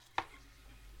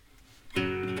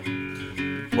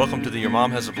Welcome to the Your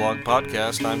Mom Has a Blog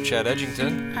podcast. I'm Chad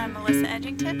Edgington. I'm Melissa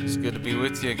Edgington. It's good to be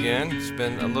with you again. It's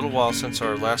been a little while since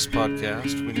our last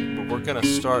podcast. We're going to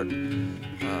start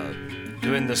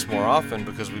doing this more often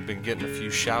because we've been getting a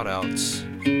few shout-outs.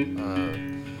 We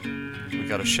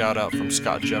got a shout-out from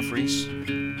Scott Jeffries.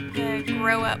 The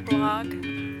Grow Up blog.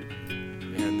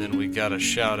 And then we got a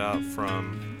shout-out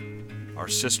from our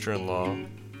sister-in-law,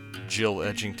 Jill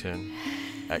Edgington,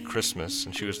 at Christmas.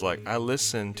 And she was like, I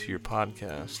listened to your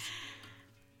podcast.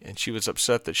 And she was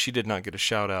upset that she did not get a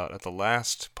shout-out at the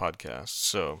last podcast.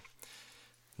 So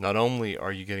not only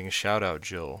are you getting a shout-out,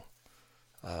 Jill,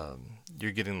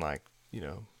 you're getting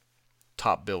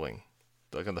top billing.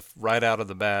 Like right out of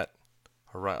the bat,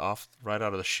 or right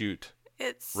out of the chute.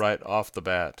 It's right off the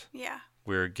bat. Yeah.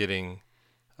 We're getting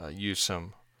you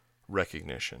some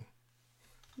recognition.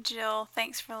 Jill,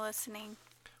 thanks for listening.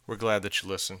 We're glad that you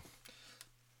listen.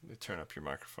 Let me turn up your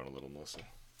microphone a little, Melissa.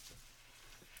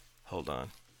 Hold on.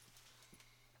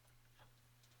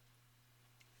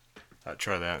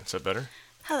 Try that. Is that better?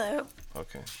 Hello.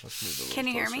 Okay. Let's move a little Can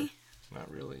you closer. hear me? Not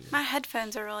really. My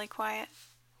headphones are really quiet.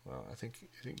 Well, I think you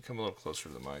can come a little closer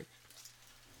to the mic.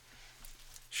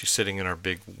 She's sitting in our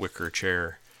big wicker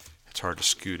chair. It's hard to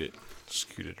scoot it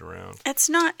around. It's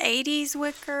not 80s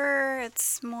wicker.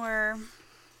 It's more...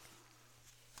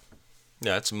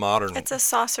 Yeah, it's modern. It's a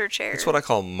saucer chair. It's what I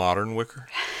call modern wicker.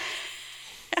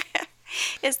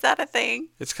 Is that a thing?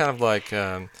 It's kind of like,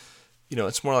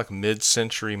 it's more like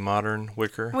mid-century modern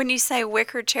wicker. When you say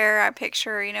wicker chair, I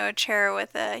picture, a chair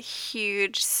with a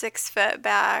huge 6-foot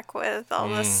back with all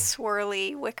the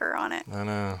swirly wicker on it. I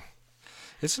know.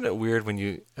 Isn't it weird when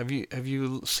you have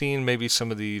you seen maybe some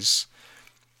of these,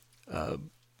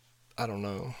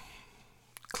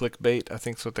 clickbait, I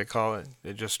think is what they call it.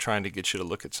 They're just trying to get you to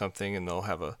look at something, and they'll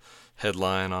have a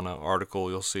headline on an article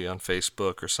you'll see on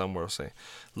Facebook or somewhere. Will say,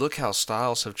 "Look how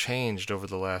styles have changed over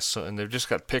the last," and they've just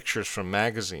got pictures from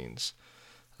magazines,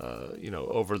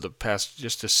 over the past,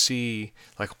 just to see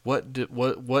like what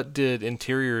did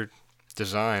interior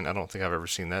design. I don't think I've ever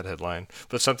seen that headline,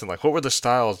 but something like, what were the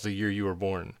styles the year you were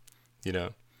born?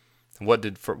 What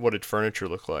did furniture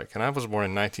look like? And I was born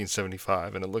in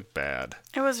 1975, and it looked bad.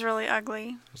 It was really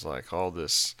ugly. It was like all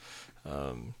this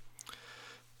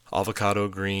avocado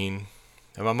green.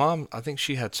 And my mom, I think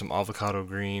she had some avocado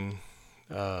green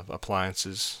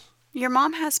appliances. Your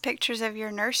mom has pictures of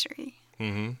your nursery.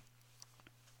 Mm-hmm.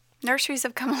 Nurseries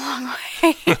have come a long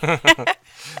way. That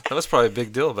was probably a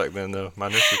big deal back then, though. My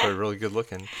nursery was probably really good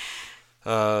looking.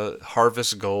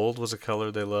 Harvest gold was a color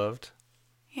they loved.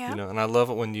 Yeah. And I love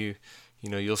it when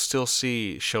you'll still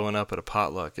see showing up at a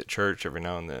potluck at church every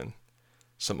now and then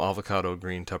some avocado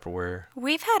green Tupperware.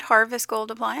 We've had Harvest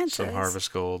Gold appliances. Some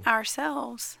Harvest Gold.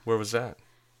 Ourselves. Where was that?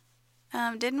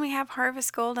 Didn't we have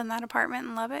Harvest Gold in that apartment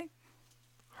in Lubbock?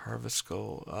 Harvest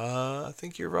Gold. I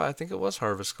think you're right. I think it was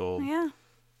Harvest Gold. Yeah.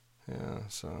 Yeah,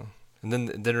 so. And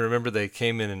then remember they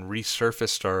came in and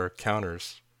resurfaced our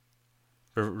counters.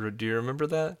 Do you remember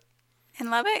that? In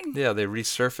Lubbock? Yeah, they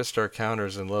resurfaced our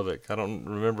counters in Lubbock. I don't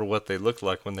remember what they looked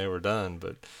like when they were done,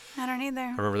 but I don't either.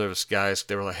 I remember there was guys,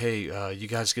 they were like, hey, you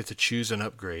guys get to choose an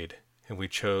upgrade. And we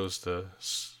chose the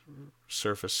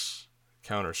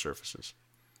counter surfaces.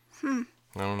 I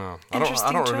don't know. I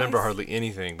don't remember hardly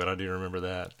anything, but I do remember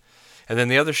that. And then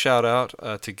the other shout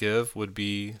out to give would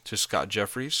be to Scott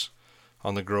Jeffries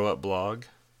on the Grow Up blog.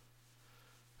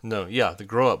 The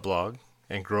Grow Up blog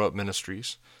and Grow Up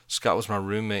Ministries. Scott was my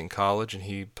roommate in college, and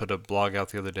he put a blog out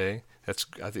the other day.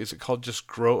 Is it called just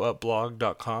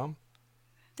growupblog.com?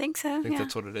 Think so, I think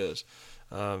that's what it is.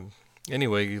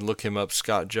 Anyway, you look him up,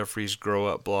 Scott Jeffries Grow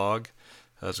Up blog,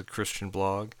 as a Christian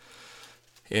blog.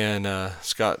 And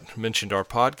Scott mentioned our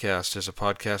podcast as a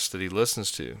podcast that he listens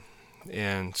to.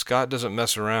 And Scott doesn't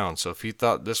mess around, so if he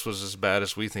thought this was as bad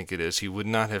as we think it is, he would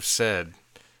not have said...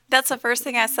 That's the first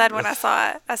thing I said when I saw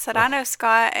it. I said, I know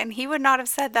Scott, and he would not have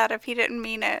said that if he didn't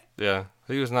mean it. Yeah,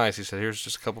 he was nice. He said, here's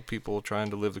just a couple people trying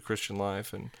to live the Christian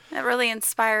life. And that really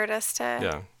inspired us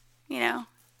to,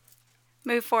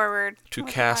 move forward to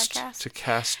with cast the podcast. To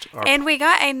cast our And we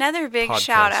got another big podcast.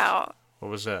 shout out.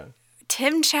 What was that?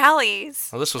 Tim Challies.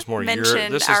 Oh, this was more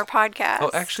mentioned our podcast.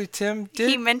 Oh, actually, Tim did.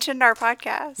 He mentioned our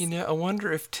podcast. I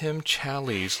wonder if Tim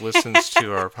Challies listens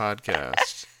to our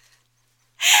podcast.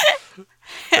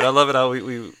 And I love it how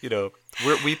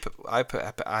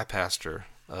I pastor,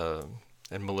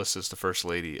 and Melissa's the first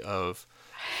lady of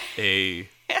a.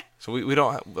 So we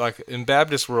don't like in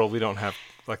Baptist world we don't have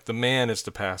like the man is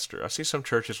the pastor. I see some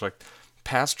churches like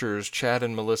pastors Chad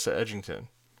and Melissa Edgington.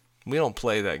 We don't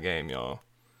play that game, y'all.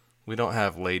 We don't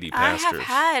have lady pastors. I have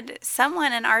had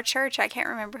someone in our church, I can't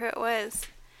remember who it was,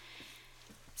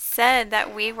 said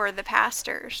that we were the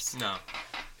pastors. No.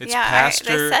 It's Yeah,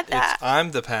 pastor. they said that.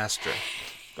 I'm the pastor.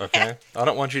 Okay? I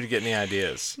don't want you to get any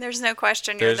ideas. There's no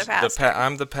question you're the pastor.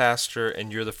 I'm the pastor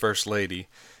and you're the first lady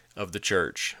of the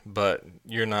church, but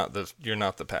you're not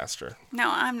the pastor. No,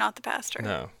 I'm not the pastor.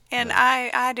 No. And no.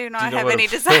 I do not Do you know have what any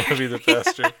it desire to be the to be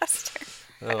pastor? the pastor.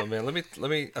 Oh man, let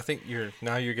me. I think you're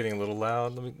getting a little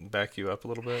loud. Let me back you up a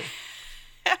little bit.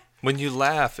 When you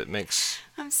laugh, it makes.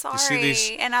 I'm sorry, see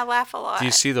these- and I laugh a lot. Do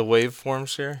you see the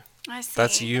waveforms here? I see.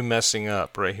 That's you messing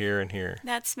up right here and here.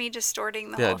 That's me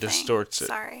distorting the Yeah, whole it thing. distorts it.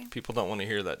 Sorry. People don't want to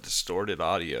hear that distorted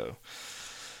audio.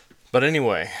 But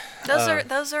anyway,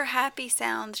 Those are happy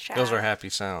sounds, Chad. those are happy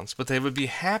sounds. But they would be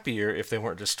happier if they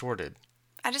weren't distorted.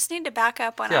 I just need to back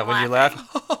up when Yeah, I'm when laughing.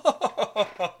 you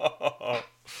laugh,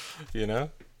 you know,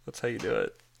 that's how you do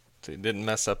it. So you didn't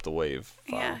mess up the wave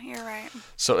file. Yeah, you're right.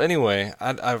 So anyway,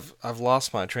 I've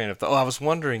lost my train of thought. Oh, I was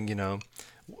wondering, you know,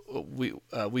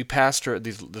 we pastor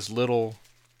this little,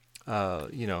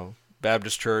 you know,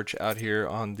 Baptist church out here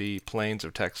on the plains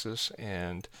of Texas,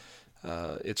 and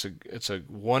it's a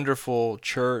wonderful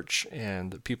church, and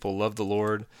the people love the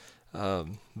Lord.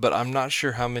 But I'm not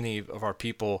sure how many of our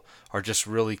people are just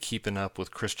really keeping up with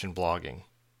Christian blogging.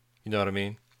 You know what I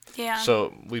mean? Yeah.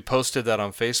 So we posted that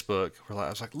on Facebook. I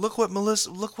was like, look what Melissa.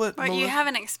 But you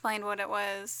haven't explained what it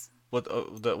was. What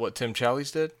Tim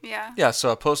Challies did? Yeah. Yeah,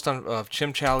 so I posted on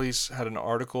Tim Challies had an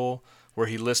article where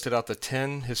he listed out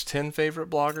his 10 favorite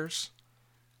bloggers.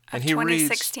 And he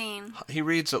 2016.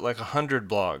 reads at like 100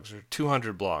 blogs or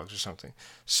 200 blogs or something.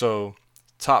 So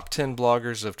top 10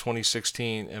 bloggers of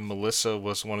 2016, and Melissa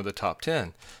was one of the top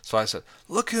 10. So I said,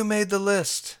 look who made the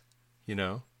list, you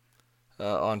know,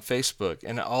 on Facebook.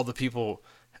 And all the people,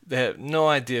 they have no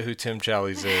idea who Tim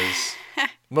Challies is.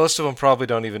 Most of them probably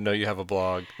don't even know you have a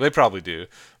blog. They probably do.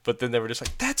 But then they were just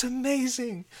like, that's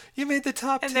amazing. You made the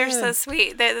top 10. And they're so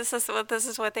sweet. This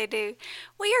is what they do.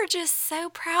 We are just so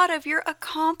proud of your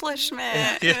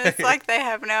accomplishment. Yeah. And it's like they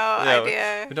have no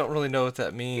idea. We don't really know what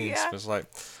that means. Yeah. It's like,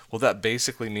 well, that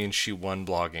basically means she won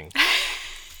blogging.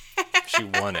 She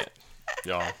won it,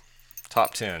 y'all.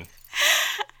 Top 10.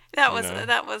 That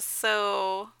know. was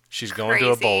so She's going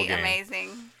to a bowl game. Amazing.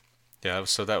 Yeah,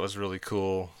 so that was really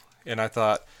cool. And I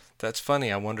thought, that's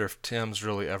funny. I wonder if Tim's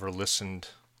really ever listened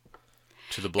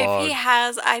to the blog. If he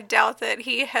has, I doubt that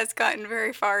he has gotten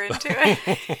very far into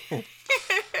it.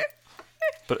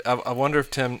 But I wonder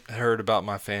if Tim heard about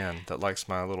my fan that likes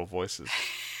my little voices.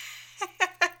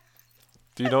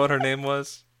 Do you know what her name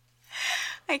was?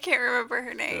 I can't remember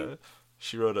her name.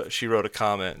 She wrote a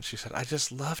comment, and she said, I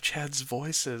just love Chad's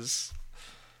voices.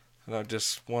 And I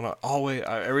just want to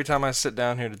every time I sit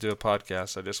down here to do a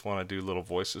podcast, I just want to do little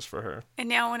voices for her. And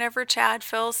now whenever Chad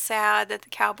feels sad that the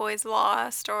Cowboys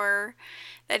lost or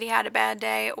that he had a bad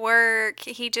day at work,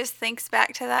 he just thinks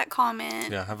back to that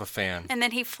comment. Yeah, I have a fan. And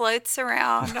then he floats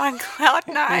around on cloud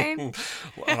nine.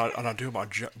 and I do my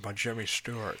Jimmy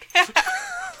Stewart.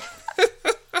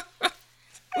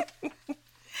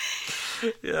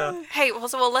 Yeah. Hey,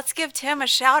 well, let's give Tim a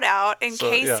shout out in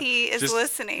case he is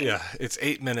listening. Yeah, it's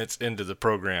 8 minutes into the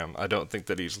program. I don't think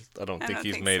he's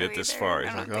made it this far.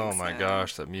 He's like, oh my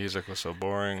gosh, that music was so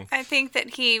boring. I think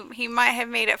that he might have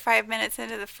made it 5 minutes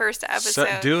into the first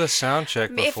episode. Do a sound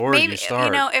check before you start.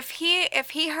 You know, if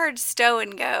he heard Stow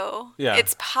and Go, yeah,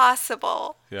 it's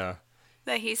possible. Yeah.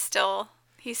 That he's still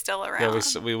around.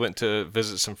 Yeah, we went to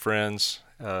visit some friends.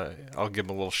 I'll give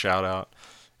them a little shout out.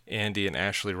 Andy and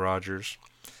Ashley Rogers,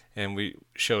 and we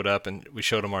showed up and we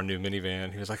showed him our new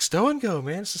minivan. He was like, Stow and Go,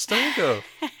 man, it's a Stow and Go.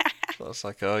 So I was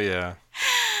like, oh yeah,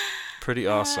 pretty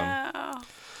awesome. Oh.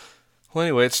 Well,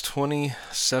 anyway, it's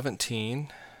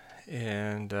 2017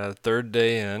 and third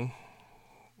day in,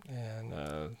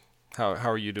 and how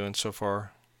are you doing so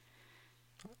far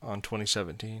on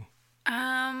 2017?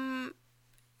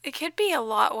 It could be a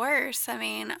lot worse. I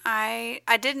mean, I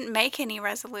didn't make any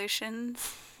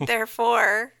resolutions,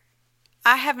 therefore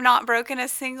I have not broken a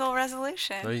single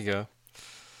resolution. There you go.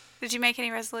 Did you make any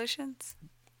resolutions?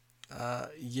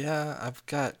 Yeah, I've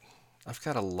got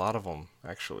a lot of them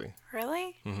actually.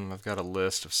 Really? Mm-hmm. I've got a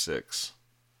list of 6.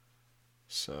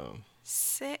 So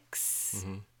 6.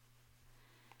 Mm-hmm.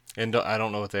 And I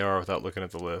don't know what they are without looking at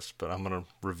the list, but I'm gonna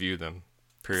review them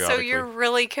periodically. So you're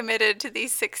really committed to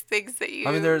these 6 things that you.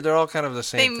 I mean, they're all kind of the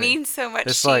same. They thing. mean so much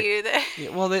it's to like, you that. Yeah,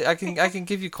 well, I can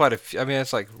give you quite a few. I mean,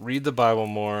 it's like read the Bible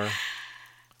more.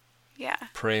 Yeah.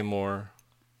 Pray more.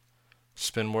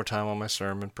 Spend more time on my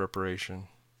sermon preparation.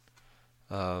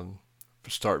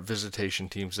 Start visitation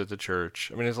teams at the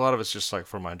church. I mean, a lot of it's just like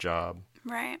for my job.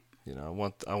 Right. You know,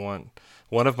 I want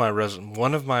one of my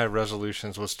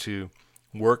resolutions was to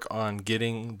work on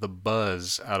getting the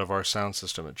buzz out of our sound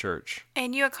system at church.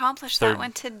 And you accomplished that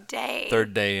one today.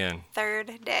 Third day in.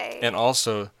 Third day. And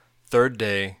also, third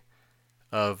day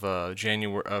of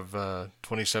January of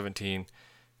 2017,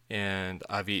 and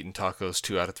I've eaten tacos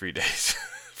 2 out of 3 days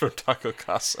from Taco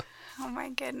Casa. Oh my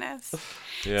goodness.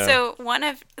 Yeah.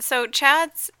 So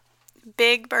Chad's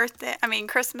big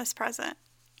Christmas present.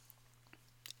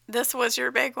 This was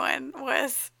your big one.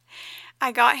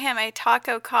 I got him a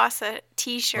Taco Casa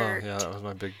t-shirt. Oh, yeah, that was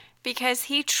my big... Because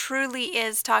he truly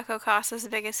is Taco Casa's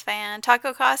biggest fan.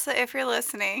 Taco Casa, if you're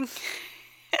listening,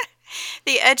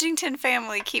 the Edgington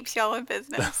family keeps y'all in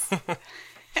business.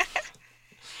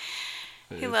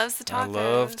 He loves the tacos. I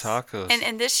love tacos.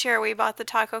 And this year we bought the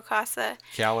Taco Casa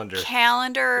calendar,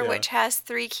 yeah. Which has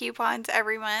 3 coupons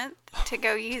every month to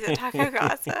go use at Taco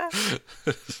Casa.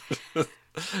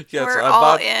 Yes, we're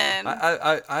all in.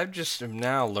 I just am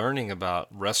now learning about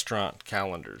restaurant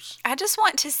calendars. I just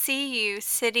want to see you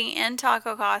sitting in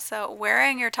Taco Casa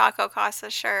wearing your Taco Casa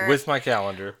shirt. With my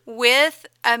calendar. With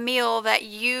a meal that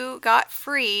you got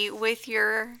free with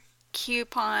your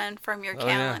coupon from your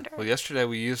calendar. Yeah. Well, yesterday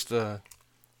we used the,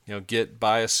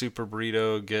 buy a super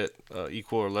burrito, get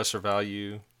equal or lesser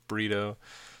value burrito.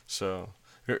 So,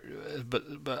 but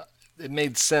it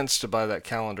made sense to buy that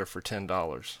calendar for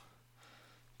 $10.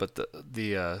 But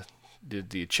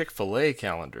the Chick-fil-A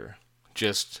calendar,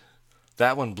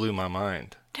 that one blew my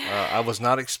mind. I was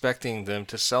not expecting them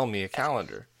to sell me a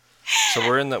calendar. So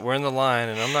we're in the line,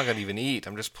 and I'm not gonna even eat.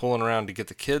 I'm just pulling around to get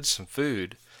the kids some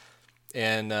food,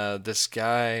 and this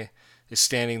guy is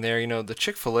standing there. The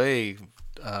Chick-fil-A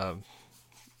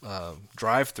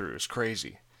drive-through is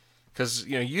crazy, because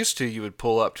used to you would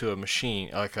pull up to a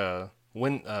machine like a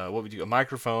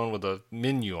microphone with a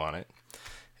menu on it.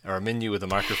 Or a menu with a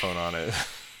microphone on it.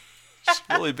 It's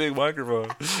a really big microphone.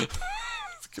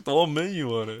 Get the whole menu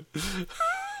on it.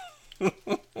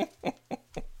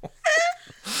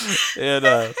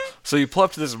 And so you pull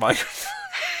up to this microphone.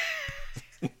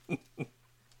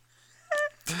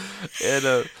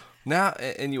 And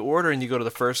and you order and you go to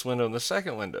the first window and the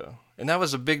second window. And that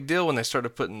was a big deal when they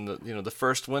started putting the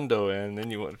first window in, and then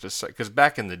you went to because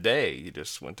back in the day you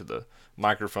just went to the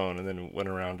microphone and then went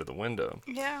around to the window.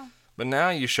 Yeah. But now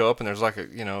you show up and there's like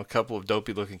a couple of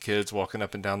dopey looking kids walking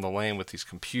up and down the lane with these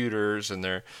computers, and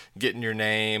they're getting your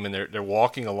name, and they're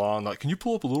walking along like, can you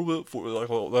pull up a little bit for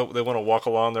they want to walk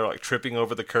along, they're like tripping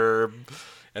over the curb,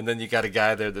 and then you got a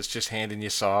guy there that's just handing you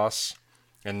sauce,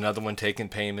 and another one taking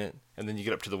payment, and then you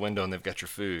get up to the window and they've got your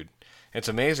food. It's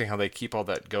amazing how they keep all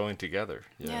that going together.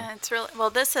 Yeah, it's really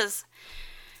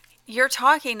you're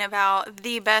talking about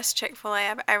the best Chick-fil-A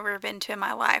I've ever been to in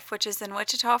my life, which is in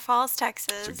Wichita Falls,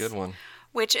 Texas. It's a good one.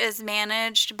 Which is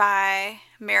managed by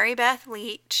Mary Beth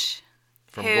Leach,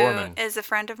 from Gorman, who is a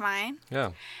friend of mine.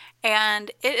 Yeah.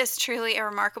 And it is truly a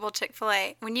remarkable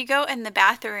Chick-fil-A. When you go in the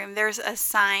bathroom, there's a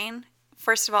sign.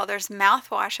 First of all, there's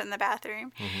mouthwash in the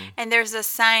bathroom. Mm-hmm. And there's a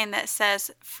sign that says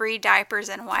free diapers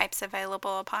and wipes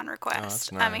available upon request. Oh,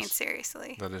 that's nice. I mean,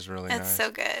 seriously. That is really nice. It's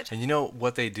so good. And you know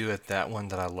what they do at that one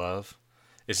that I love?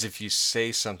 Is if you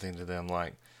say something to them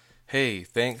like, hey,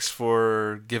 thanks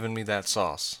for giving me that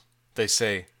sauce. They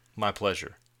say, my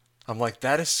pleasure. I'm like,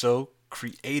 that is so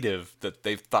creative that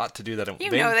they've thought to do that.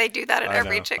 They do that at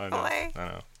every Chick-fil-A. I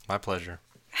know. My pleasure.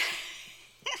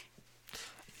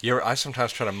 I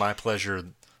sometimes try to my pleasure,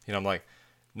 I'm like,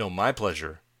 no, my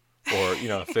pleasure. Or,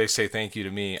 if they say thank you to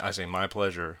me, I say my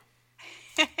pleasure.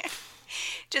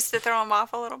 Just to throw them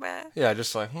off a little bit. Yeah,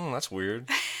 just like, that's weird.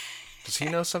 Does he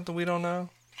know something we don't know?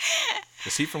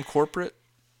 Is he from corporate?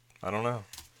 I don't know.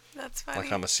 That's funny.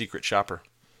 Like I'm a secret shopper.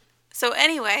 So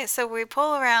anyway, we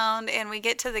pull around and we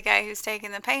get to the guy who's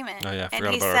taking the payment. Oh yeah, I and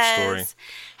forgot he about says, our story.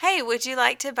 Hey, would you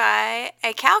like to buy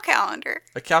a cow calendar?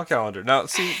 A cow calendar. Now,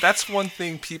 see, that's one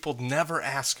thing people never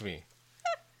ask me.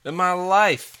 In my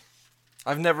life,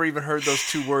 I've never even heard those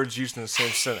two words used in the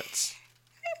same sentence.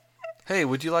 Hey,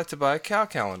 would you like to buy a cow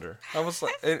calendar? I was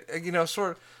like,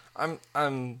 sort of, I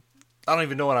don't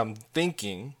even know what I'm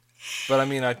thinking, but I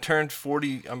mean, I'm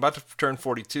about to turn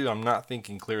 42. I'm not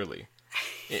thinking clearly.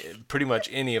 Pretty much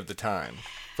any of the time.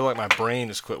 I feel like my brain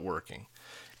has quit working.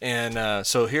 And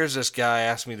so here's this guy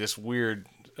asked me this weird,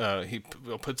 he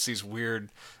puts these weird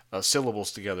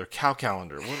syllables together, cow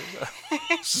calendar. What is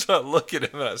that? So I look at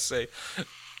him and I say,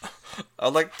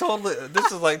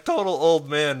 this is like total old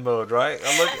man mode, right?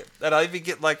 I look at, and I even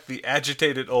get like the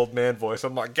agitated old man voice.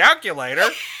 I'm like, calculator?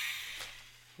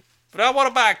 But I want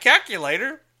to buy a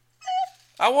calculator.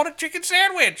 I want a chicken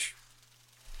sandwich.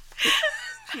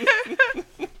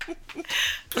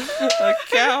 A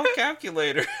cow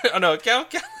calculator. Oh no, a cow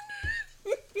calculator.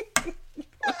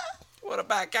 want to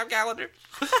buy a cow calendar?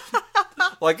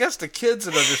 Well, I guess the kids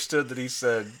had understood that he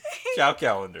said cow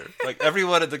calendar. Like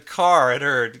everyone in the car had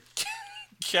heard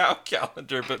cow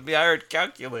calendar, but me, I heard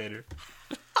calculator.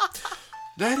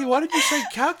 Daddy, why did you say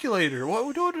calculator? What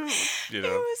we doing? You know.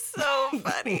 It was so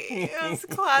funny. It was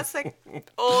classic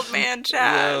old man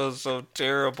Chad. Yeah, it was so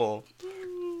terrible.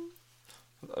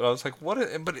 And I was like, what?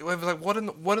 But it was like, why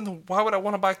would I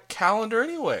want to buy a calendar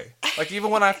anyway? Like, even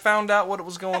when I found out what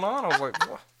was going on, I was like,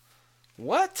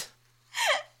 what?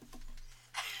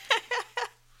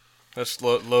 That's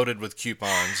loaded with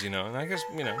coupons, you know. And I guess,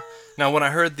 you know. Now, when I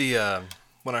heard the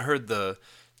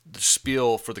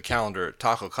spiel for the calendar at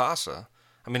Taco Casa,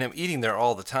 I mean, I'm eating there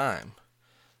all the time.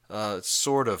 It's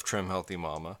sort of Trim Healthy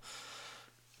Mama,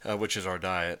 which is our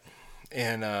diet,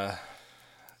 and it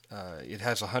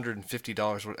has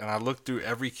 $150 worth. And I looked through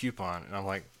every coupon, and I'm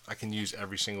like, I can use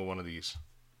every single one of these.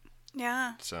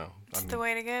 Yeah. So it's the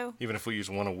way to go. Even if we use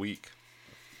one a week,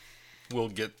 we'll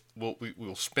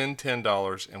spend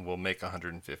 $10 and we'll make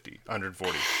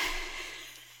 $140.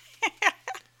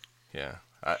 Yeah.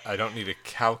 I don't need a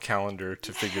cow calendar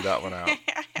to figure that one out.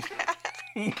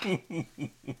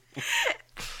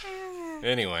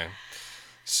 Anyway,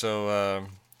 so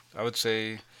I would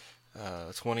say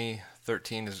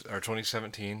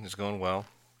 2017 is going well.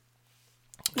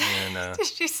 And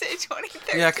did you say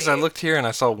 2013? yeah, because I looked here and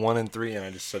I saw 1 and 3 and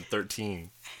I just said 13.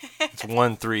 It's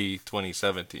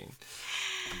 1/3/2017.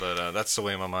 But that's the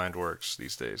way my mind works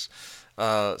these days.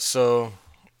 So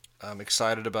I'm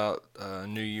excited about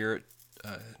New Year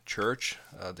at church.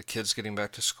 The kids getting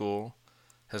back to school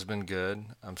has been good.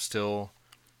 I'm still,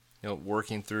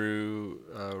 working through,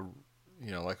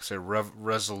 like I said,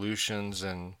 resolutions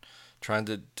and trying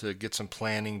to get some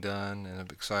planning done. And I'm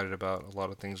excited about a lot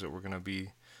of things that we're going to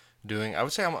be doing. I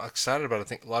would say I'm excited about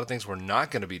a lot of things we're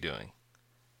not going to be doing.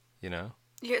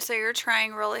 So you're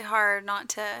trying really hard not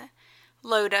to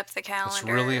load up the calendar. It's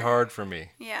really hard for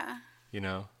me. Yeah.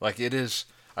 Like it is.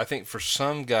 I think for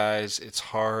some guys, it's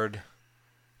hard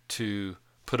to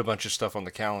put a bunch of stuff on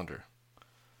the calendar.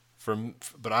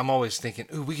 But I'm always thinking,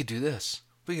 ooh, we could do this.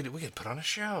 We could put on a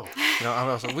show. I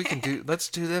was like, let's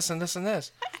do this and this and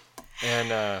this.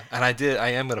 And I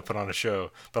am going to put on a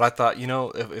show. But I thought,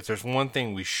 if there's one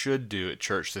thing we should do at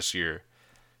church this year,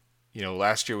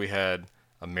 last year we had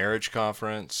a marriage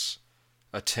conference,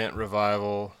 a tent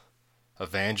revival,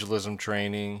 evangelism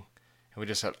training, and we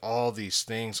just had all these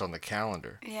things on the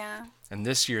calendar. Yeah. And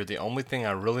this year, the only thing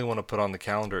I really want to put on the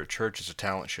calendar at church is a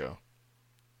talent show.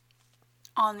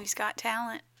 Alney's Got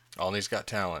Talent. Alney's Got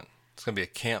Talent. It's going to be a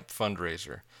camp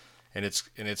fundraiser, and it's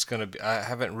going to be. I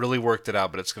haven't really worked it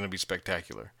out, but it's going to be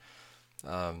spectacular.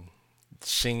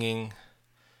 Singing,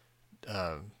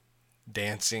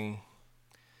 dancing,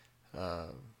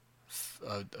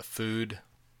 food,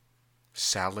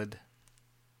 salad.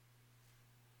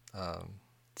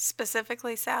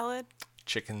 Specifically salad?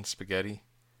 Chicken spaghetti.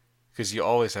 Because you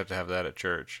always have to have that at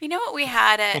church. You know what we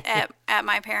had at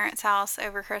my parents' house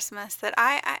over Christmas that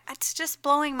it's just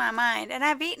blowing my mind. And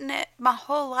I've eaten it my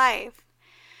whole life.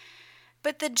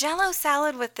 But the Jell-O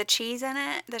salad with the cheese in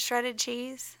it, the shredded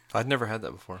cheese. I'd never had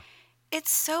that before.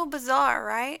 It's so bizarre,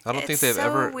 right? I don't think they've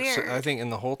ever. Weird. I think in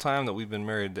the whole time that we've been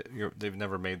married, they've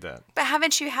never made that. But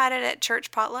haven't you had it at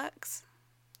church potlucks?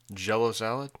 Jell-O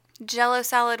salad? Jell-O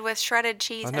salad with shredded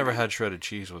cheese. I've never had shredded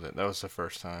cheese with it. That was the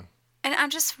first time. And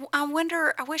I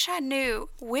wonder, I wish I knew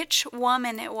which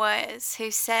woman it was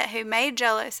who made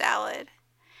Jell-O salad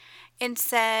and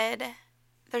said,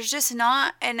 there's just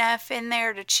not enough in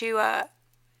there to chew up.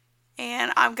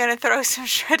 And I'm going to throw some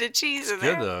shredded cheese in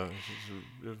there. Good though.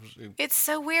 It's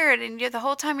so weird. And the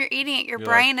whole time you're eating it, your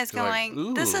brain is going,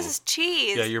 like, this is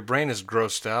cheese. Yeah, your brain is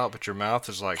grossed out, but your mouth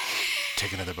is like,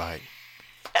 take another bite.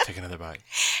 Take another bite.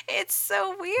 It's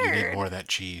so weird. You need more of that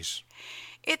cheese.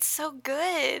 It's so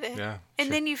good. Yeah.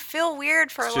 And then you feel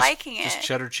weird for liking it. Just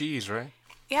cheddar cheese, right?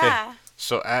 Yeah. Hey,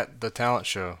 so at the talent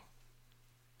show,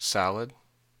 salad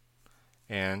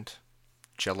and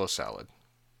Jell-O salad.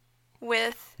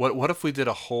 With what if we did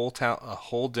a whole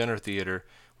dinner theater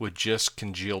with just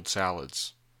congealed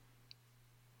salads?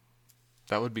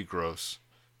 That would be gross.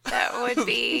 That would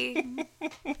be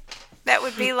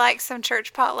like some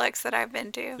church potlucks that I've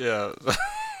been to. Yeah.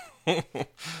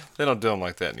 They don't do them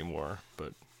like that anymore,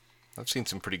 but I've seen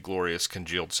some pretty glorious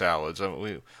congealed salads. I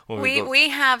mean, we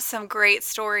have some great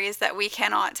stories that we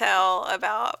cannot tell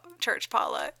about church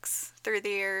potlucks through the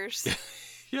years.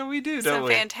 Yeah, we do, don't some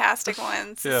we? fantastic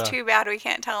ones. Yeah. It's too bad we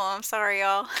can't tell them. Sorry,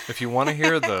 y'all. If you want to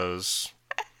hear those,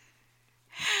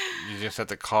 you just have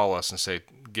to call us and say,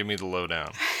 give me the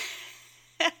lowdown.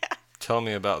 Tell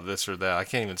me about this or that. I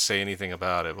can't even say anything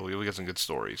about it, but we got some good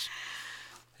stories.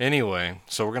 Anyway,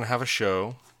 so we're going to have a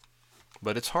show,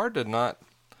 but it's hard to not,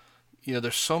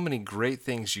 there's so many great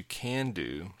things you can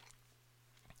do,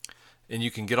 and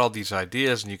you can get all these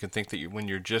ideas, and you can think that when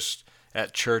you're just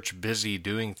at church busy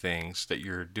doing things, that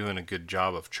you're doing a good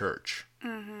job of church.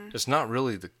 Mm-hmm.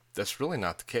 That's really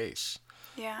not the case.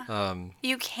 Yeah.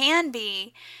 You can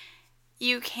be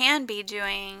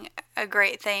doing a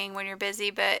great thing when you're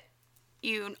busy, but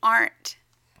you aren't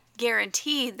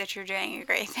guaranteed that you're doing a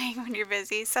great thing when you're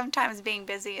busy. Sometimes being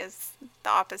busy is the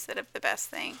opposite of the best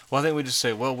thing. Well, I think we just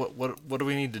say, well, what do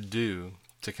we need to do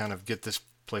to kind of get this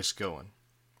place going?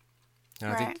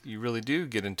 And right. I think you really do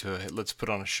get into let's put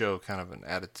on a show kind of an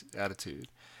attitude.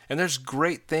 And there's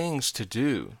great things to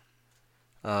do.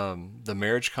 The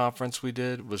marriage conference we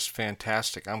did was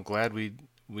fantastic. I'm glad we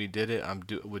did it.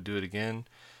 Would do it again.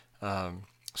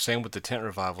 Same with the tent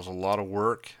revivals. A lot of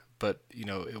work, but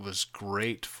it was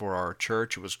great for our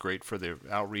church. It was great for the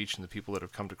outreach and the people that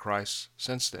have come to Christ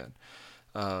since then.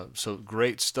 So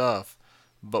great stuff.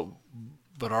 But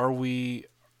are we?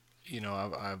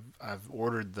 I've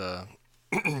ordered the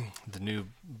the new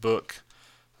book,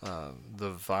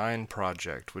 The Vine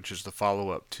Project, which is the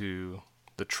follow-up to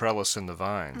The Trellis and the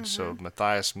Vine. Mm-hmm. So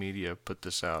Matthias Media put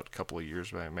this out a couple of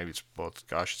years back. Maybe it's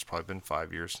probably been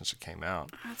 5 years since it came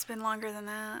out. It's been longer than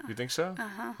that. You think so?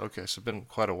 Uh-huh. Okay, so it's been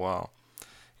quite a while.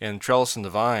 And Trellis and the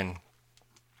Vine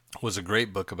was a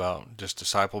great book about just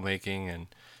disciple making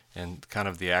and kind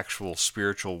of the actual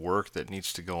spiritual work that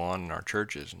needs to go on in our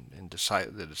churches and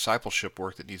the discipleship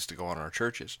work that needs to go on in our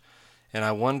churches. And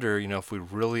I wonder, if we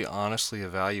really honestly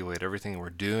evaluate everything we're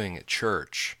doing at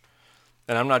church,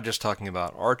 and I'm not just talking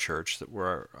about our church,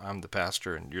 where I'm the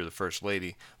pastor and you're the first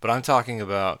lady, but I'm talking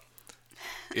about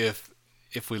if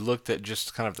we looked at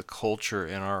just kind of the culture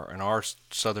in our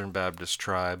Southern Baptist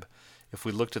tribe, if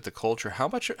we looked at the culture,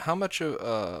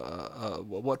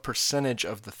 what percentage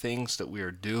of the things that we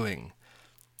are doing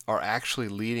are actually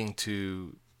leading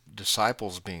to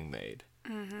disciples being made?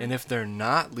 Mm-hmm. And if they're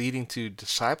not leading to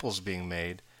disciples being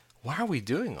made, why are we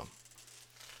doing them?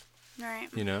 Right.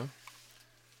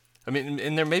 I mean,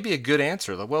 and there may be a good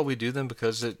answer. Like, well, we do them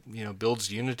because it,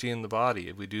 builds unity in the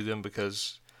body. We do them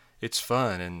because it's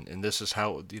fun. And this is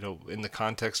how, in the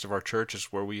context of our church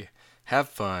is where we have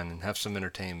fun and have some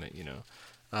entertainment,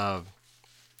 but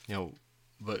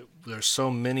there's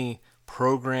so many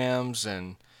programs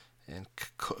and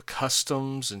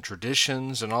customs and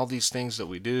traditions and all these things that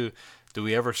we do. Do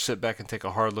we ever sit back and take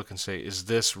a hard look and say, is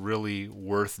this really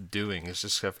worth doing? Does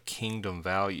this have kingdom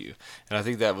value? And I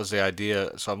think that was the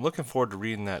idea. So I'm looking forward to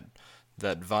reading that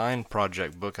Vine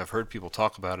Project book. I've heard people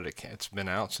talk about it. It's been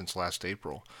out since last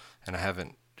April, and I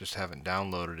haven't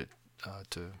downloaded it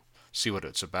to see what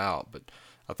it's about. But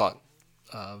I thought,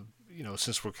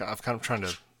 since I'm kind of trying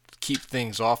to keep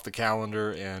things off the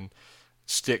calendar and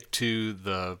stick to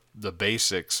the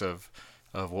basics of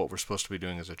what we're supposed to be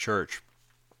doing as a church,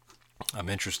 I'm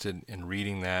interested in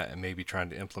reading that and maybe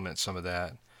trying to implement some of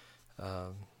that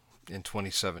in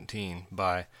 2017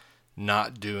 by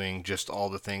not doing just all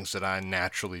the things that I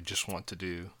naturally just want to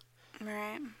do.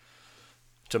 Right.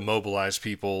 To mobilize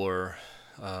people or,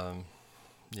 we are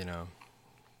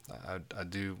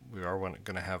going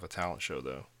to have a talent show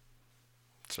though.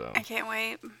 So I can't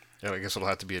wait. Yeah, I guess it'll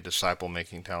have to be a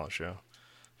disciple-making talent show.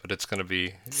 But it's going to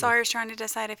be... Sawyer's trying to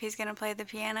decide if he's going to play the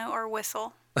piano or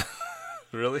whistle.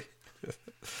 Really?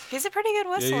 He's a pretty good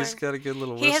whistler. Yeah, he's got a good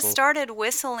little whistle. He has started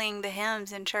whistling the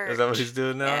hymns in church. Is that what he's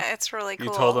doing now? Yeah, it's really cool.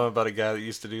 You told him about a guy that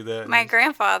used to do that? My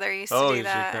grandfather used to do that. Oh, he's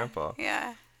your grandpa.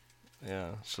 Yeah. Yeah,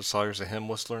 so Sawyer's a hymn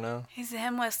whistler now? He's a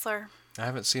hymn whistler. I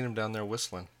haven't seen him down there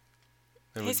whistling.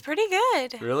 He's pretty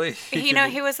good. Really?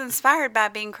 He was inspired by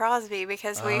Bing Crosby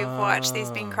because we've watched these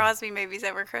Bing Crosby movies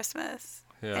over Christmas.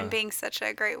 Yeah. And Bing's such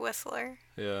a great whistler.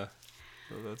 Yeah.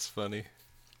 Well, that's funny.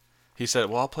 He said,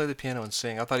 well, I'll play the piano and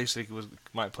sing. I thought he said he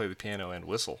might play the piano and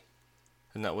whistle.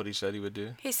 Isn't that what he said he would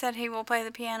do? He said he will play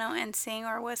the piano and sing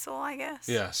or whistle, I guess.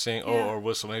 Yeah, sing or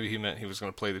whistle. Maybe he meant he was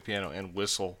going to play the piano and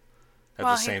whistle at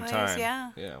the same time.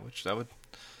 Yeah. Yeah, which that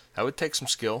would take some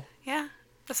skill. Yeah.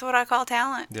 That's what I call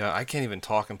talent. Yeah, I can't even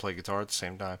talk and play guitar at the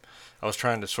same time. I was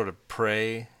trying to sort of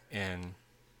pray and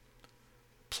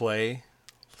play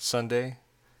Sunday,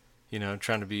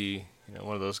 trying to be,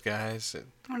 one of those guys that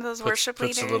one of those worship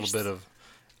leaders. Puts a little bit of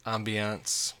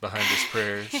ambiance behind his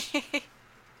prayers.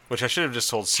 Which I should have just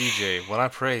told CJ, when I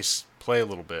pray, play a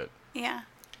little bit. Yeah.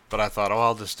 But I thought,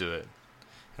 I'll just do it.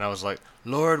 And I was like,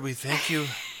 Lord, we thank you.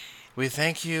 We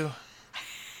thank you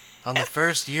on the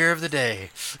first year of the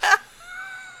day.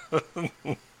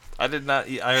 I did not.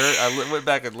 I went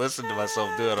back and listened to myself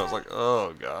do it. I was like,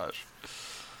 oh gosh.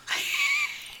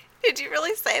 Did you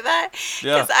really say that?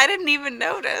 Yeah. Because I didn't even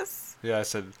notice. Yeah, I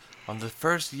said, on the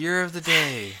first year of the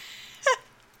day,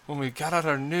 when we got out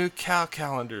our new cow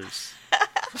calendars.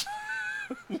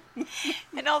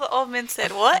 And all the old men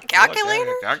said, what?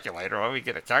 Calculator? Calculator? Why don't we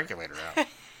get a calculator out?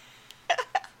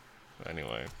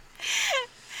 Anyway.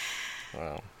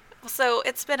 Well. So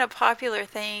it's been a popular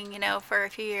thing, for a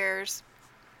few years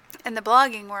in the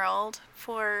blogging world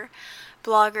for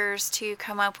bloggers to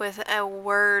come up with a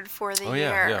word for the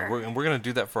year. Yeah. We're going to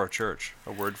do that for our church,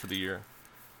 a word for the year.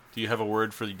 Do you have a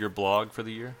word for your blog for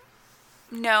the year?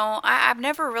 No, I've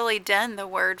never really done the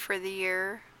word for the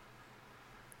year.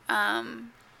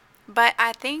 But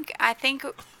I think.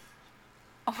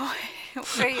 What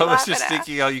are you I was laughing just at?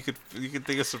 thinking how you could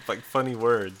think of some like funny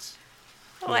words.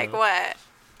 Like what?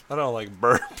 I don't like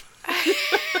burp.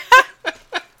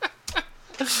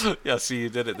 Yeah, see, you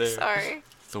did it there. Sorry.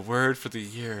 The word for the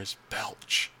year is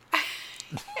belch.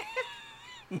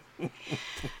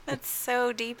 That's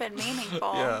so deep and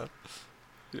meaningful.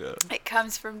 Yeah. It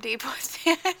comes from deep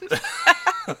within.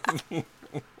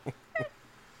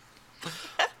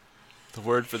 The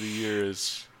word for the year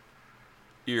is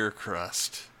ear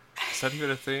crust. Is that even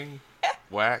a thing?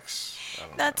 Wax? I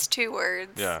don't That's 2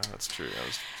 words. know. Yeah, that's true. That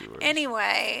was 2 words.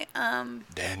 Anyway,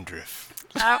 Dandruff.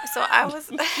 so I was.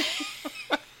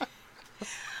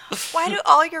 Why do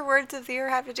all your words of the year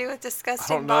have to do with I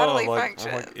disgusting don't know. bodily I'm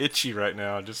functions? like itchy right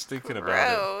now just thinking about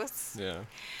Gross. it. Yeah.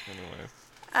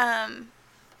 Anyway.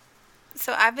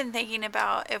 So I've been thinking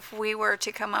about if we were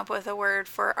to come up with a word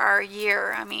for our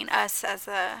year. I mean, us as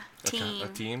a team. A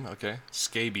team? Okay.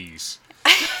 Scabies.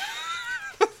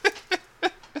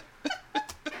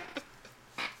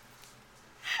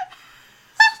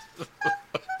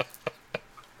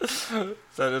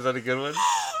 Is that a good one?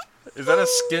 Is that a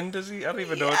skin disease? I don't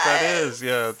even know what that is.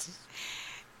 Yeah.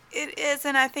 It is,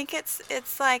 and I think it's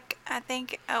like,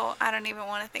 oh, I don't even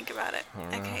want to think about it.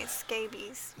 Okay,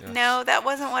 scabies. Yes. No, that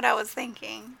wasn't what I was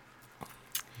thinking.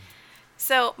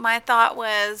 So my thought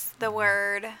was the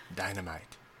word,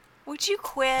 Dynamite. would you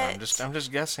quit? I'm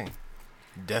just guessing.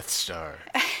 Death Star.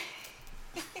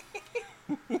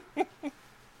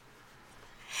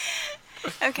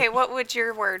 Okay, what would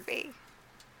your word be?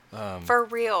 For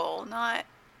real,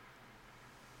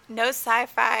 no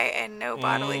sci-fi and no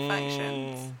bodily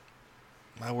functions.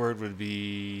 My word would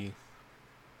be.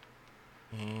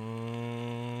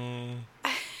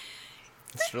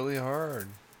 It's really hard.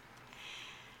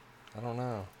 I don't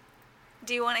know.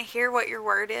 Do you want to hear what your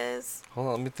word is? Hold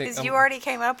on, let me think. Because you already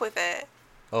came up with it.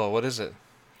 Oh, what is it?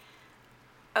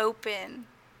 Open.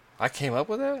 I came up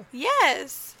with that?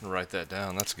 Yes. I'll write that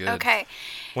down. That's good. Okay.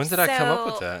 When did I come up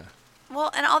with So- that? Well,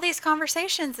 and all these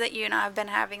conversations that you and I have been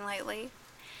having lately.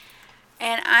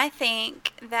 And I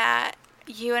think that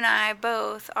you and I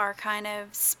both are kind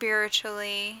of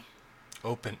spiritually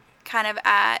Open. kind of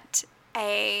at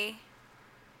a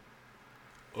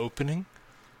Opening?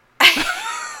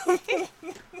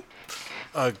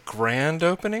 A grand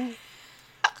opening?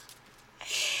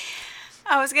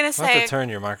 I was going to I'll have say to turn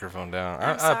your microphone down.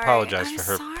 I'm I sorry. apologize I'm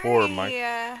for her sorry.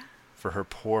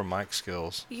 poor mic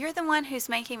skills. You're the one who's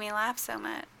making me laugh so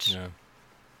much. Yeah.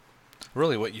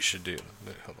 Really, what you should do.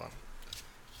 Hold on.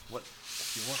 What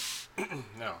if you want?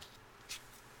 No.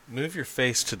 Move your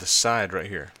face to the side right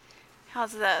here.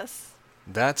 How's this?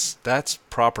 That's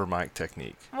proper mic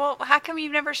technique. Well, how come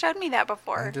you've never showed me that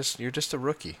before? You're just a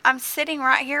rookie. I'm sitting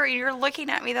right here and you're looking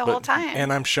at me the whole time.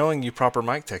 And I'm showing you proper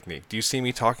mic technique. Do you see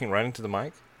me talking right into the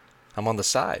mic? I'm on the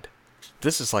side.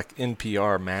 This is like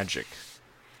NPR magic.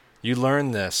 You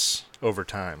learn this over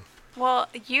time. Well,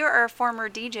 you're a former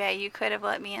DJ. You could have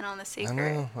let me in on the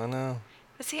secret. I know.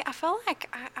 But see, I feel like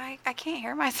I can't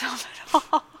hear myself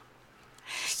at all.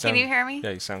 Can you hear me?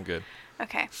 Yeah, you sound good.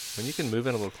 Okay. When you can move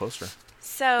in a little closer.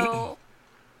 So,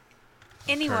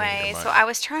 anyway, your so mic. I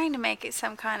was trying to make it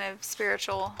some kind of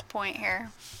spiritual point here.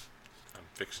 I'm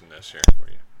fixing this here for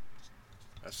you.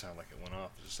 That sounded like it went off.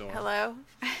 Is it still on? Hello?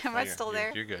 Am I still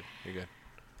there? You're good. You're good.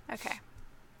 Okay.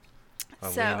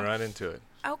 I'm So- leaning right into it.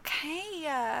 Okay.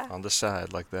 On the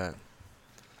side, like that.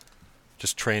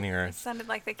 Just training her. It sounded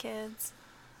like the kids.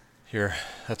 Here,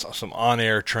 that's some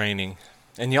on-air training.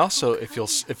 And you also, if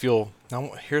you'll,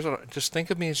 now here's what, just think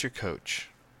of me as your coach.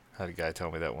 I had a guy tell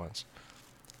me that once.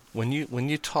 When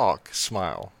you talk,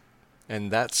 smile. And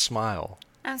that smile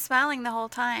I'm smiling the whole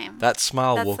time. That's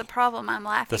the problem. I'm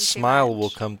laughing the too smile will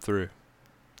much. come through.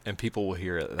 And people will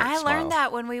hear it. That I smile. learned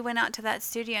that when we went out to that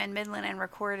studio in Midland and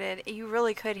recorded. You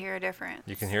really could hear a difference.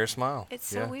 You can hear a smile. It's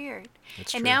so weird.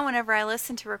 It's And true. now whenever I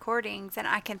listen to recordings, and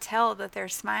I can tell that they're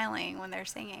smiling when they're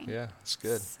singing. Yeah, it's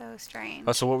good. So strange.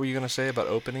 Oh, so what were you going to say about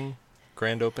opening?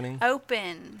 Grand opening?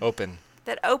 Open. Open.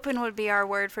 that open would be our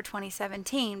word for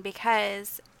 2017,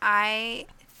 because I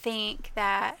think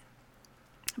that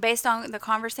based on the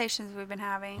conversations we've been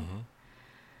having,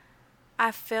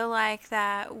 I feel like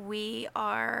that we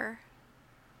are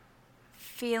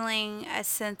feeling a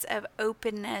sense of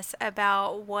openness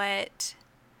about what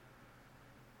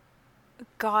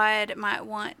God might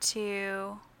want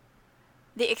to,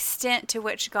 the extent to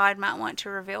which God might want to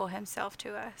reveal himself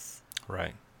to us.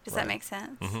 Right. Does that make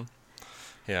sense? Mm-hmm.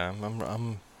 Yeah,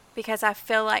 I'm because I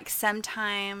feel like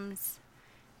sometimes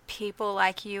people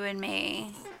like you and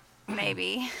me,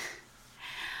 maybe,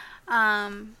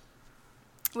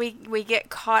 we get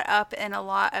caught up in a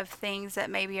lot of things that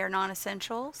maybe are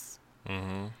non-essentials.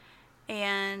 Mm-hmm.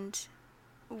 And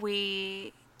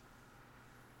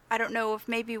I don't know if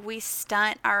maybe we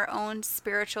stunt our own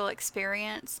spiritual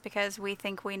experience because we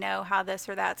think we know how this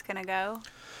or that's going to go,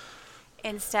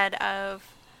 instead of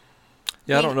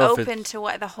I don't know open to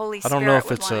what the Holy Spirit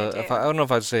would want to do. I don't know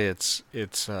if I'd say it's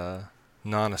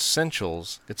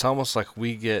non-essentials. It's almost like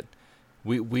we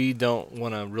don't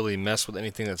want to really mess with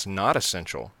anything that's not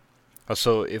essential.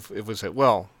 So if we say,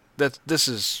 well, this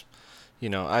is,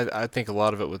 I think a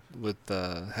lot of it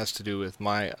has to do with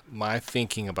my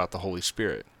thinking about the Holy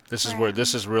Spirit. This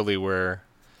is really where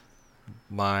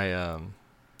my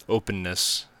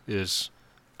openness is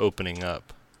opening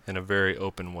up in a very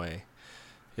open way.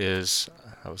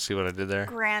 See what I did there?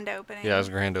 Grand opening. Yeah, it was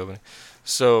a grand opening.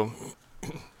 So,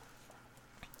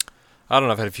 I don't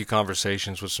know, I've had a few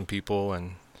conversations with some people,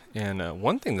 and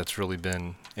one thing that's really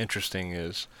been interesting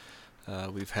is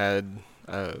we've had,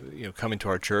 coming to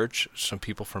our church, some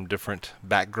people from different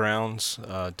backgrounds,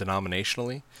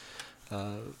 denominationally.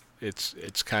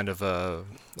 It's kind of a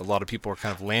lot of people are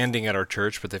kind of landing at our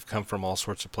church, but they've come from all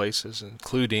sorts of places,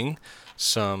 including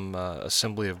some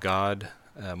Assembly of God,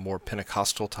 more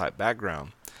Pentecostal type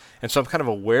background. And so I'm kind of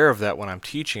aware of that when I'm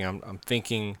teaching. I'm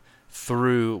thinking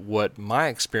through what my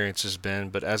experience has been,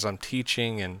 but as I'm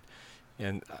teaching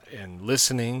and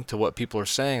listening to what people are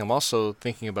saying, I'm also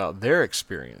thinking about their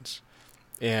experience.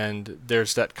 And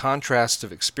there's that contrast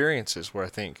of experiences where I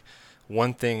think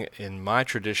one thing in my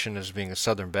tradition as being a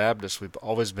Southern Baptist, we've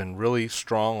always been really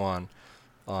strong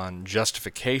on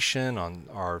justification, on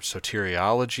our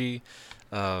soteriology,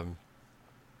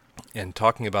 and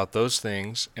talking about those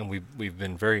things, and we're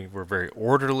very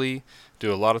orderly,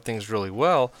 do a lot of things really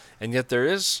well, and yet there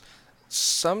is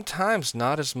sometimes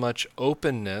not as much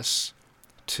openness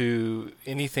to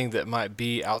anything that might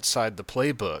be outside the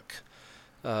playbook,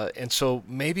 and so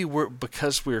maybe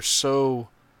because we're so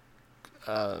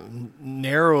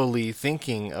narrowly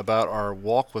thinking about our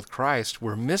walk with Christ,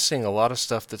 we're missing a lot of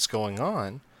stuff that's going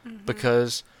on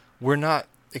because we're not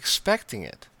expecting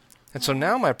it. And so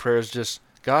now my prayer is just,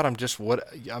 God,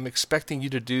 I'm expecting you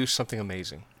to do something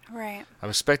amazing. Right. I'm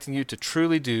expecting you to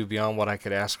truly do beyond what I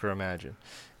could ask or imagine.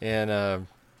 And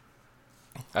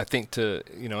I think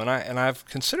and I've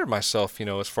considered myself,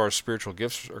 as far as spiritual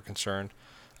gifts are concerned,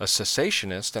 a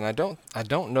cessationist, and I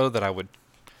don't know that I would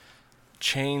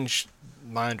change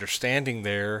my understanding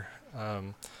there,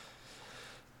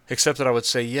 except that I would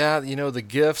say, the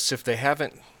gifts, if they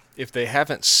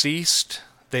haven't ceased,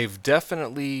 they've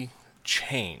definitely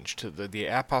changed. The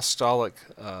apostolic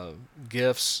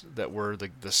gifts that were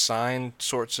the sign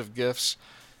sorts of gifts,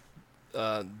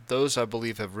 those I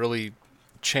believe have really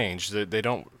changed.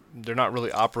 They're not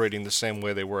really operating the same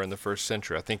way they were in the first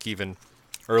century. I think even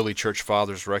early church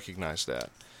fathers recognized that.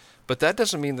 But that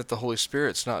doesn't mean that the Holy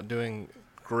Spirit's not doing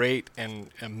great and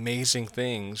amazing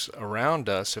things around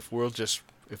us if we'll just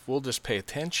pay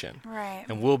attention. Right.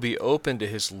 And we'll be open to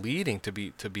his leading, to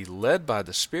be led by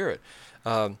the Spirit.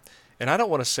 And I don't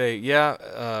want to say,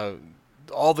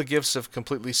 all the gifts have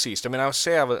completely ceased. I mean, I would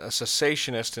say I'm a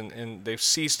cessationist, and they've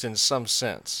ceased in some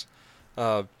sense.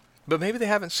 But maybe they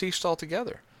haven't ceased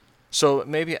altogether. So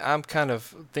maybe I'm kind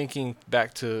of thinking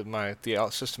back to my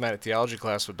systematic theology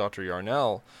class with Dr.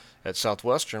 Yarnell at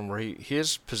Southwestern, where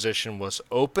his position was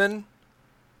open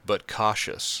but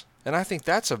cautious. And I think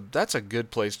that's a good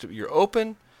place to be. You're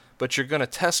open, but you're going to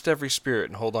test every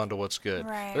spirit and hold on to what's good.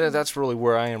 Right. That's really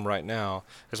where I am right now,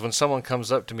 is when someone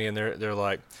comes up to me and they're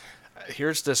like,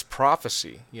 here's this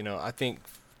prophecy. I think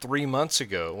 3 months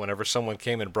ago, whenever someone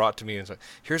came and brought to me and said,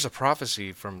 here's a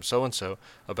prophecy from so-and-so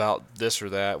about this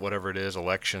or that, whatever it is,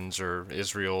 elections or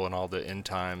Israel and all the end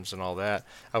times and all that,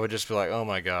 I would just be like, oh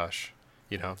my gosh.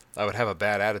 I would have a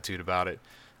bad attitude about it.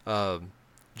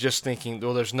 Just thinking,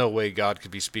 well, there's no way God could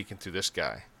be speaking through this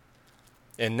guy.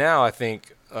 And now I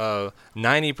think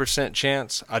 90%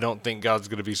 chance I don't think God's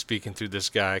going to be speaking through this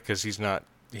guy, because he's not.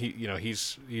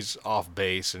 He's off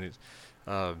base, and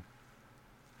I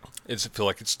feel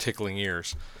like it's tickling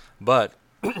ears. But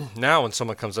now when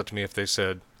someone comes up to me, if they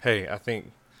said, hey, I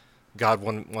think God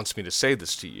wants me to say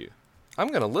this to you, I'm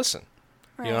going to listen.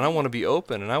 Right. You know, and I want to be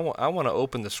open, and I want to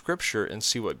open the Scripture and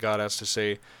see what God has to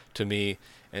say to me,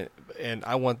 and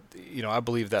I want, you know, I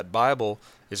believe that Bible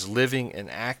is living and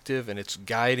active, and it's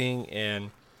guiding, and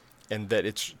that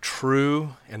it's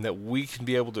true, and that we can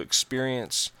be able to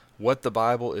experience what the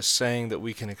Bible is saying that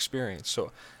we can experience.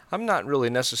 So I'm not really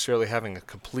necessarily having a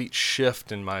complete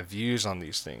shift in my views on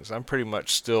these things. I'm pretty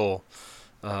much still.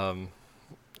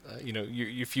 You know,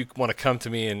 if you want to come to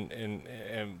me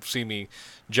and see me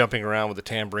jumping around with a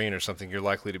tambourine or something, you're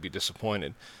likely to be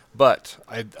disappointed. But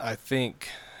I think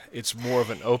it's more of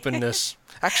an openness.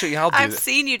 Actually, I'll do that. I've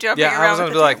seen you jumping around. Yeah, I was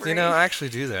going to be like, tambourine. you know, I actually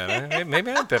do that.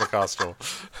 Maybe I'm Pentecostal.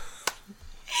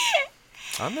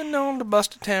 I've been known to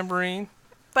bust a tambourine.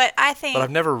 But I think. But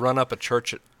I've never run up and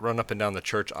down the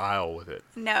church aisle with it.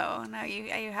 No,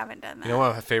 you haven't done that. You know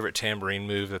what my favorite tambourine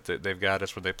move that they've got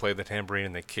is where they play the tambourine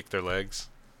and they kick their legs.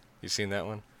 You seen that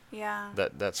one? Yeah.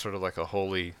 That's sort of like a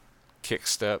holy kick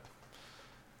step.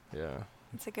 Yeah.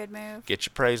 It's a good move. Get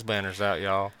your praise banners out,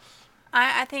 y'all.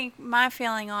 I think my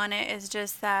feeling on it is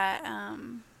just that,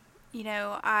 you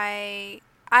know, I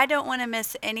don't want to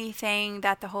miss anything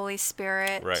that the Holy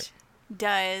Spirit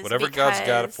does. Whatever God's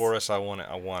got for us, I want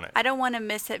it. I don't want to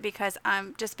miss it because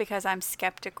I'm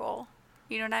skeptical.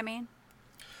 You know what I mean?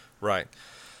 Right.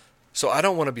 So I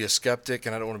don't want to be a skeptic,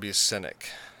 and I don't want to be a cynic.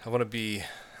 I want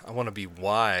to be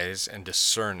wise and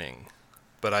discerning,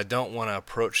 but I don't want to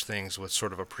approach things with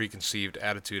sort of a preconceived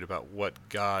attitude about what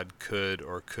God could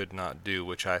or could not do,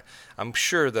 which I'm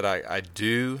sure that I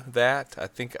do that. I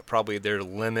think probably there are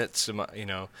limits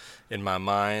in my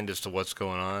mind as to what's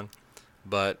going on,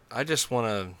 but I just want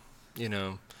to, you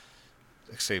know,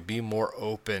 like I say, be more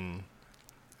open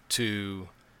to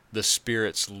the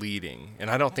Spirit's leading.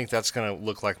 And I don't think that's going to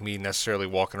look like me necessarily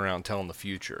walking around telling the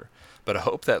future, but I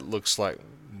hope that looks like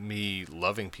me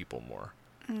loving people more,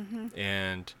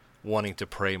 and wanting to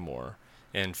pray more,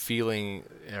 and feeling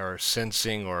or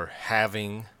sensing or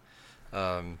having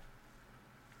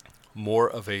more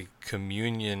of a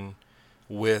communion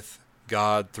with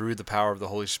God through the power of the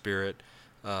Holy Spirit,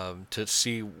 to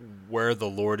see where the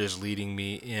Lord is leading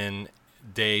me in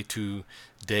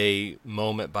day-to-day,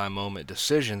 moment-by-moment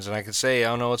decisions. And I could say,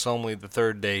 I know it's only the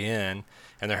third day in,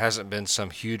 and there hasn't been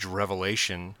some huge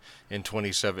revelation in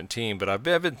 2017, but I've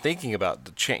been thinking about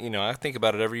the change. You know, I think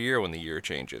about it every year when the year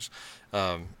changes.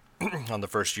 On the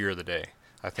first year of the day,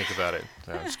 I think about it.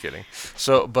 No, I'm just kidding.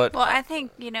 So, but well, I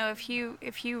think, you know, if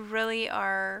you really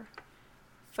are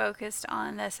focused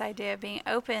on this idea of being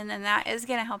open, then that is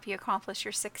going to help you accomplish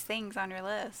your 6 things on your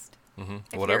list.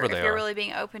 Whatever they are. If you're really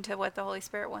being open to what the Holy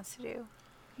Spirit wants to do,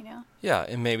 you know. Yeah,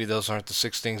 and maybe those aren't the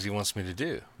 6 things He wants me to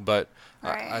do, but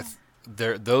Right.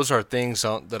 those are things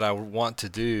that I want to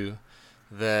do,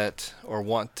 that's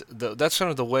sort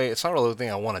of the way. It's not really the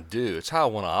thing I want to do. It's how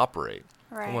I want to operate.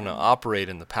 Right. I want to operate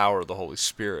in the power of the Holy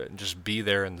Spirit and just be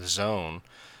there in the zone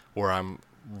where I'm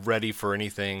ready for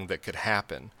anything that could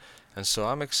happen. And so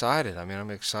I'm excited. I mean, I'm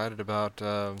excited about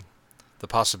the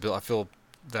possibility. I feel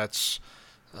that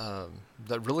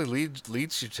really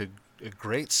leads you to a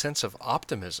great sense of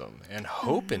optimism and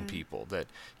hope in people. That,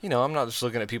 you know, I'm not just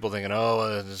looking at people thinking,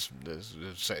 oh, this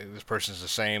person's the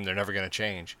same, they're never going to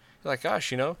change. You're like,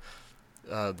 gosh, you know,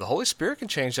 the Holy Spirit can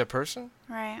change that person.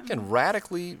 Right. Can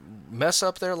radically mess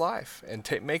up their life and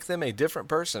make them a different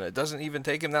person. It doesn't even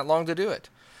take Him that long to do it.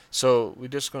 So we're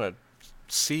just going to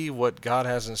see what God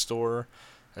has in store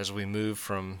as we move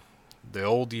from the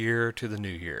old year to the new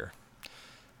year.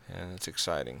 And it's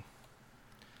exciting.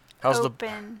 How's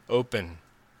Open.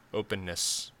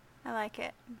 Openness. I like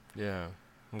it. Yeah.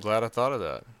 I'm glad I thought of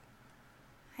that.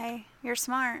 Hey, you're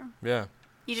smart. Yeah.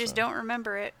 You just don't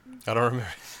remember it. I don't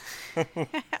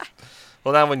remember.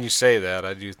 Well, now when you say that,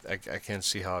 I can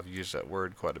see how I've used that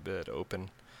word quite a bit. Open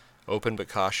but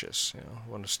cautious. You know, I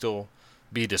want to still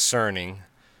be discerning,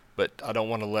 but I don't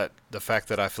want to let the fact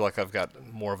that I feel like I've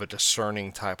got more of a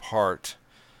discerning type heart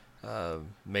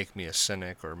make me a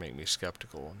cynic or make me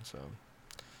skeptical. And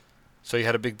so you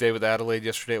had a big day with Adelaide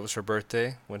yesterday. It was her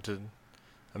birthday. Went to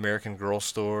American Girl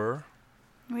Store.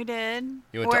 We did.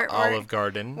 You went to Olive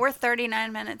Garden. We're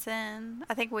 39 minutes in.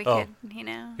 I think we could, you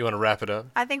know. You want to wrap it up?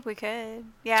 I think we could.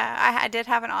 Yeah, I did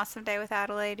have an awesome day with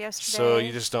Adelaide yesterday. So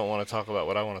you just don't want to talk about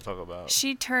what I want to talk about.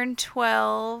 She turned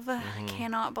 12. I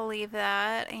cannot believe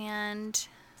that. And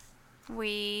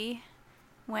we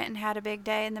went and had a big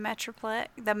day in the Metroplex.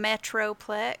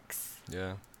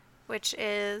 Yeah. Which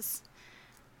is...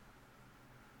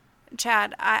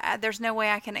 Chad, there's no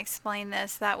way I can explain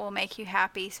this that will make you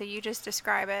happy, so you just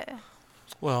describe it.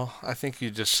 Well, I think you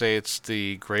just say it's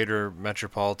the greater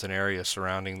metropolitan area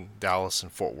surrounding Dallas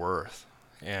and Fort Worth.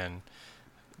 And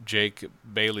Jake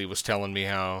Bailey was telling me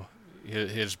how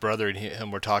his brother and him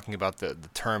were talking about the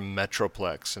term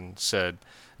metroplex, and said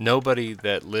nobody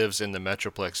that lives in the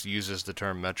metroplex uses the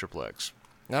term metroplex.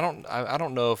 And I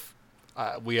don't know if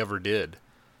we ever did.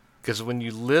 Because when you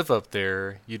live up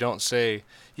there, you don't say,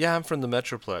 yeah, I'm from the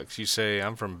Metroplex. You say,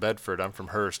 I'm from Bedford, I'm from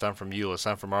Hearst, I'm from Euless,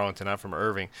 I'm from Arlington, I'm from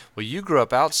Irving. Well, you grew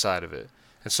up outside of it.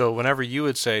 And so whenever you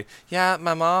would say, yeah,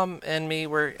 my mom and me,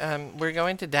 we're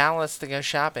going to Dallas to go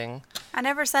shopping. I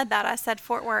never said that. I said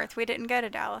Fort Worth. We didn't go to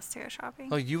Dallas to go shopping.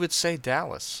 Oh, you would say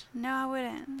Dallas. No, I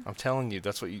wouldn't. I'm telling you,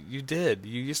 that's what you did.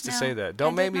 You used to No, say that. I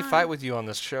Don't did make me not. fight with you on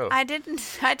this show. I did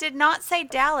not say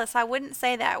Dallas. I wouldn't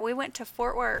say that. We went to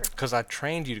Fort Worth. Because I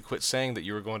trained you to quit saying that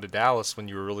you were going to Dallas when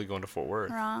you were really going to Fort Worth.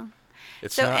 Wrong.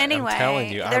 It's So not, anyway, I'm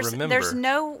telling you, I remember. there's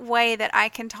no way that I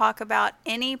can talk about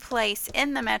any place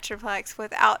in the Metroplex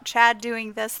without Chad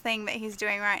doing this thing that he's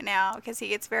doing right now, because he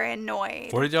gets very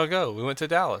annoyed. Where did y'all go? We went to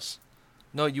Dallas.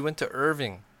 No, you went to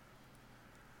Irving.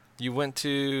 You went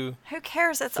to... Who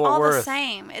cares? It's Fort all the Worth.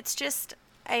 same. It's just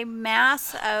a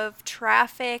mass of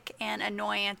traffic and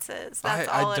annoyances. That's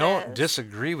all I it don't is.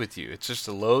 disagree with you. It's just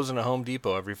a Lowe's and a Home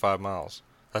Depot every 5 miles.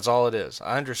 That's all it is.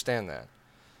 I understand that.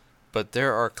 But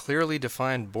there are clearly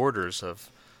defined borders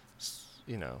of,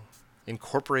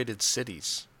 incorporated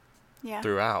cities Yeah.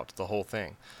 throughout the whole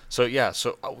thing. So, yeah,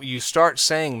 you start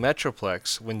saying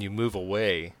Metroplex when you move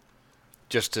away,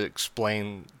 just to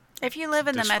explain. If you live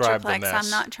in the Describe the Metroplex, mess. I'm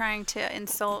not trying to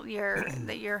insult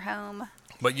your home.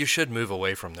 But you should move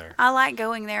away from there. I like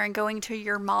going there and going to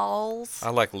your malls. I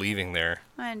like leaving there.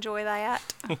 I enjoy that.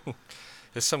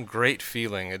 It's some great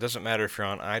feeling. It doesn't matter if you're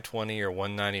on I-20 or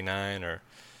 199 or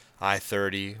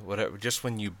I-30, whatever. Just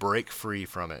when you break free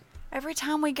from it. Every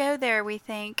time we go there, we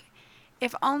think,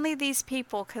 if only these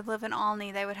people could live in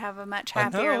Olney, they would have a much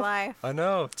happier life. I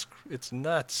know. It's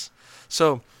nuts.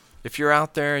 So, if you're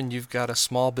out there and you've got a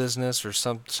small business or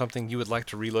something you would like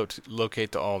to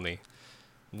relocate to Olney,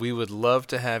 we would love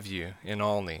to have you in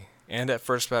Olney and at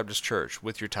First Baptist Church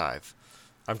with your tithe.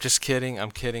 I'm just kidding.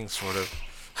 I'm kidding, sort of.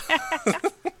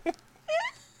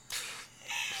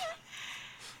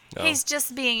 No. He's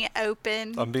just being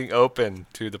open. I'm being open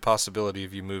to the possibility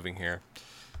of you moving here.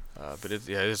 But it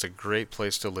is a great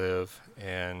place to live,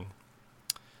 and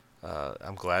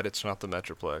I'm glad it's not the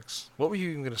Metroplex. What were you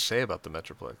even going to say about the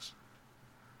Metroplex?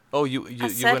 Oh, you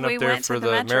said went we up there went for to the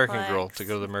the American Metroplex. Girl, to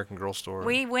go to the American Girl store.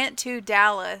 We went to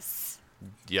Dallas.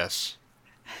 Yes.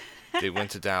 They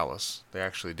went to Dallas. They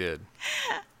actually did.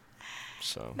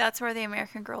 So. That's where the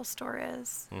American Girl store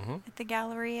is, at the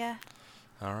Galleria.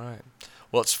 All right.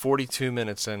 Well, it's 42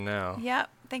 minutes in now. Yep,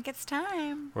 think it's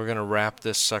time. We're going to wrap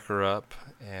this sucker up,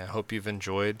 and I hope you've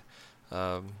enjoyed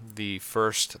the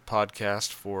first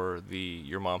podcast for the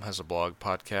Your Mom Has a Blog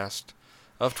podcast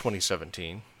of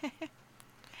 2017.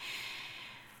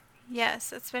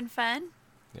 Yes, it's been fun.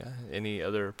 Yeah. Any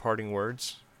other parting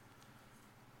words?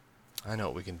 I know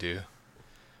what we can do.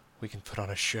 We can put on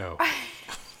a show.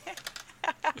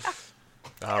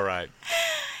 All right.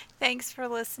 Thanks for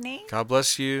listening. God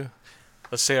bless you.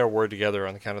 Let's say our word together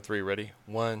on the count of 3. Ready?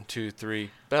 1, 2, 3.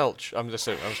 Belch. I'm just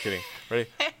kidding. Ready?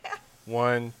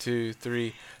 1, 2,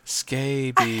 3.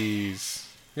 Scabies.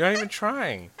 You're not even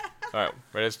trying. All right.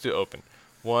 Ready? Let's do open.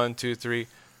 1, 2, 3.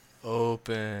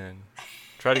 Open.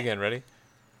 Try it again. Ready?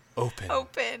 Open.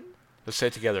 Open. Let's say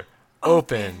it together.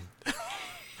 Open.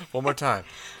 One more time.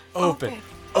 Open.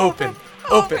 Open.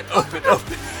 Open. Open.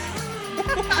 Open.